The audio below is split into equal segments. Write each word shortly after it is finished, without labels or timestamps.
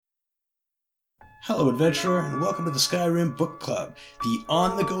Hello, adventurer, and welcome to the Skyrim Book Club, the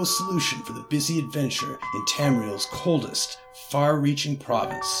on-the-go solution for the busy adventure in Tamriel's coldest, far-reaching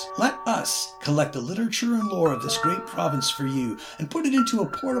province. Let us collect the literature and lore of this great province for you and put it into a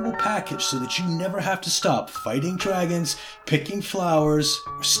portable package so that you never have to stop fighting dragons, picking flowers,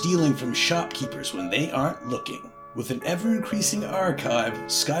 or stealing from shopkeepers when they aren't looking. With an ever-increasing archive,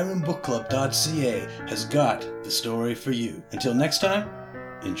 SkyrimBookClub.ca has got the story for you. Until next time,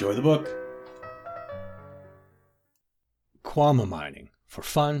 enjoy the book. Quama Mining for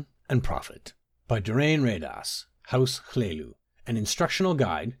Fun and Profit by Durain Redas, House Hlelu, an instructional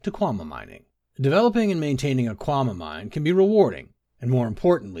guide to Quama mining. Developing and maintaining a Quama mine can be rewarding, and more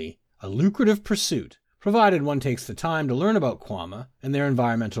importantly, a lucrative pursuit, provided one takes the time to learn about Quama and their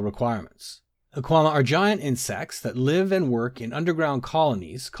environmental requirements. The Quama are giant insects that live and work in underground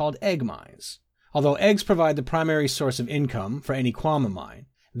colonies called egg mines. Although eggs provide the primary source of income for any Quama mine,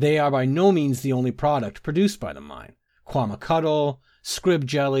 they are by no means the only product produced by the mine. Quama Cuddle, Scrib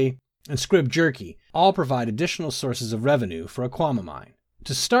Jelly, and Scrib Jerky all provide additional sources of revenue for a Quama mine.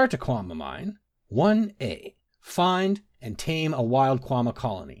 To start a Quama mine, 1A. Find and tame a wild Quama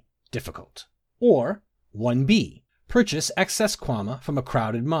colony. Difficult. Or 1B. Purchase excess Quama from a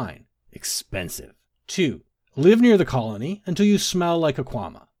crowded mine. Expensive. 2. Live near the colony until you smell like a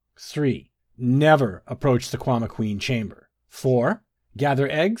Quama. 3. Never approach the Quama Queen chamber. 4. Gather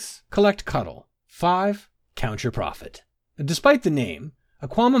eggs, collect cuddle. 5. Count your profit. Despite the name, a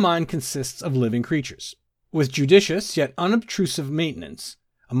Quama mine consists of living creatures. With judicious yet unobtrusive maintenance,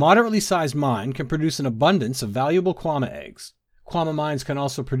 a moderately sized mine can produce an abundance of valuable Quama eggs. Quama mines can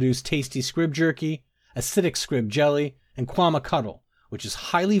also produce tasty Scrib Jerky, acidic Scrib Jelly, and Quama Cuddle, which is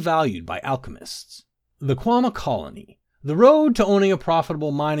highly valued by alchemists. The Quama Colony. The road to owning a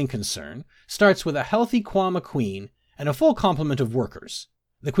profitable mining concern starts with a healthy Quama Queen and a full complement of workers.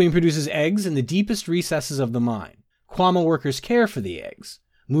 The queen produces eggs in the deepest recesses of the mine. Quama workers care for the eggs,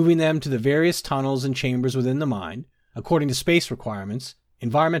 moving them to the various tunnels and chambers within the mine, according to space requirements,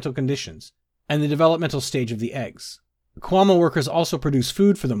 environmental conditions, and the developmental stage of the eggs. Quama workers also produce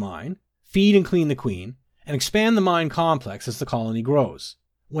food for the mine, feed and clean the queen, and expand the mine complex as the colony grows.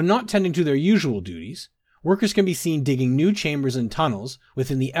 When not tending to their usual duties, workers can be seen digging new chambers and tunnels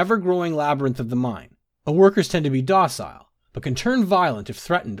within the ever-growing labyrinth of the mine. Workers tend to be docile, but can turn violent if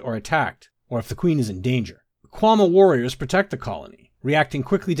threatened or attacked, or if the queen is in danger. Quama warriors protect the colony, reacting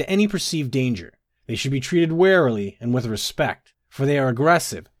quickly to any perceived danger. They should be treated warily and with respect, for they are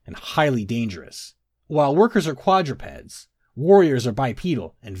aggressive and highly dangerous. While workers are quadrupeds, warriors are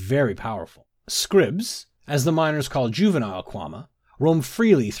bipedal and very powerful. Scribs, as the miners call juvenile Quama, roam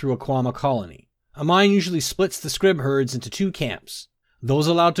freely through a Quama colony. A mine usually splits the Scrib herds into two camps, those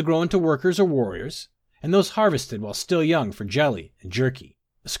allowed to grow into workers or warriors, and those harvested while still young for jelly and jerky.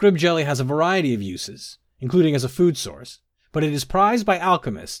 Scrib Jelly has a variety of uses, including as a food source, but it is prized by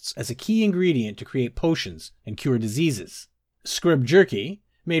alchemists as a key ingredient to create potions and cure diseases. Scrib Jerky,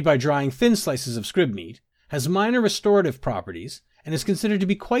 made by drying thin slices of scrib meat, has minor restorative properties and is considered to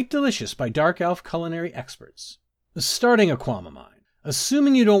be quite delicious by dark elf culinary experts. Starting a Quama mine.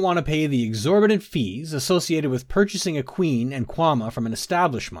 Assuming you don't want to pay the exorbitant fees associated with purchasing a queen and Quama from an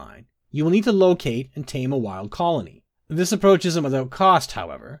established mine, you will need to locate and tame a wild colony. This approach isn't without cost,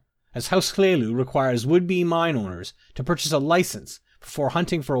 however, as House Hlelu requires would-be mine owners to purchase a license before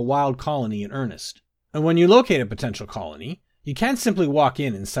hunting for a wild colony in earnest. And when you locate a potential colony, you can't simply walk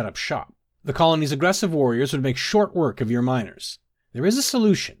in and set up shop. The colony's aggressive warriors would make short work of your miners. There is a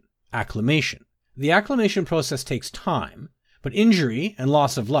solution: acclimation. The acclimation process takes time, but injury and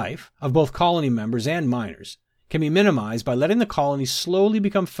loss of life of both colony members and miners can be minimized by letting the colony slowly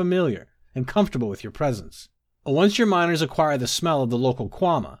become familiar and comfortable with your presence. Once your miners acquire the smell of the local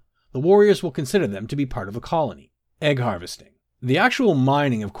Quama, the warriors will consider them to be part of a colony. Egg harvesting. The actual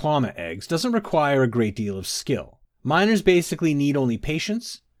mining of Quama eggs doesn't require a great deal of skill. Miners basically need only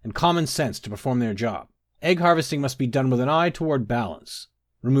patience and common sense to perform their job. Egg harvesting must be done with an eye toward balance.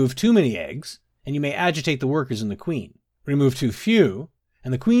 Remove too many eggs, and you may agitate the workers and the queen. Remove too few,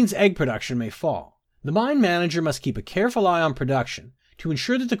 and the queen's egg production may fall. The mine manager must keep a careful eye on production to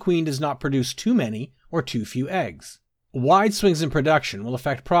ensure that the queen does not produce too many or too few eggs. Wide swings in production will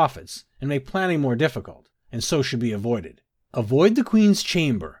affect profits and make planning more difficult, and so should be avoided. Avoid the queen's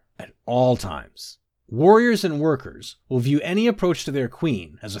chamber at all times. Warriors and workers will view any approach to their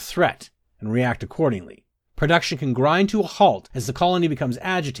queen as a threat and react accordingly. Production can grind to a halt as the colony becomes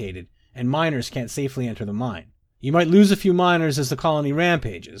agitated and miners can't safely enter the mine. You might lose a few miners as the colony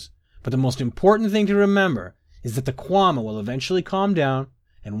rampages, but the most important thing to remember is that the Quama will eventually calm down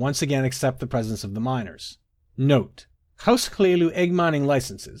and once again accept the presence of the miners. Note: House Hlelu egg mining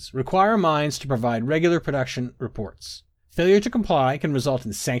licenses require mines to provide regular production reports. Failure to comply can result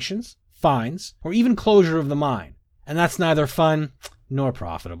in sanctions, fines, or even closure of the mine, and that's neither fun nor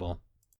profitable.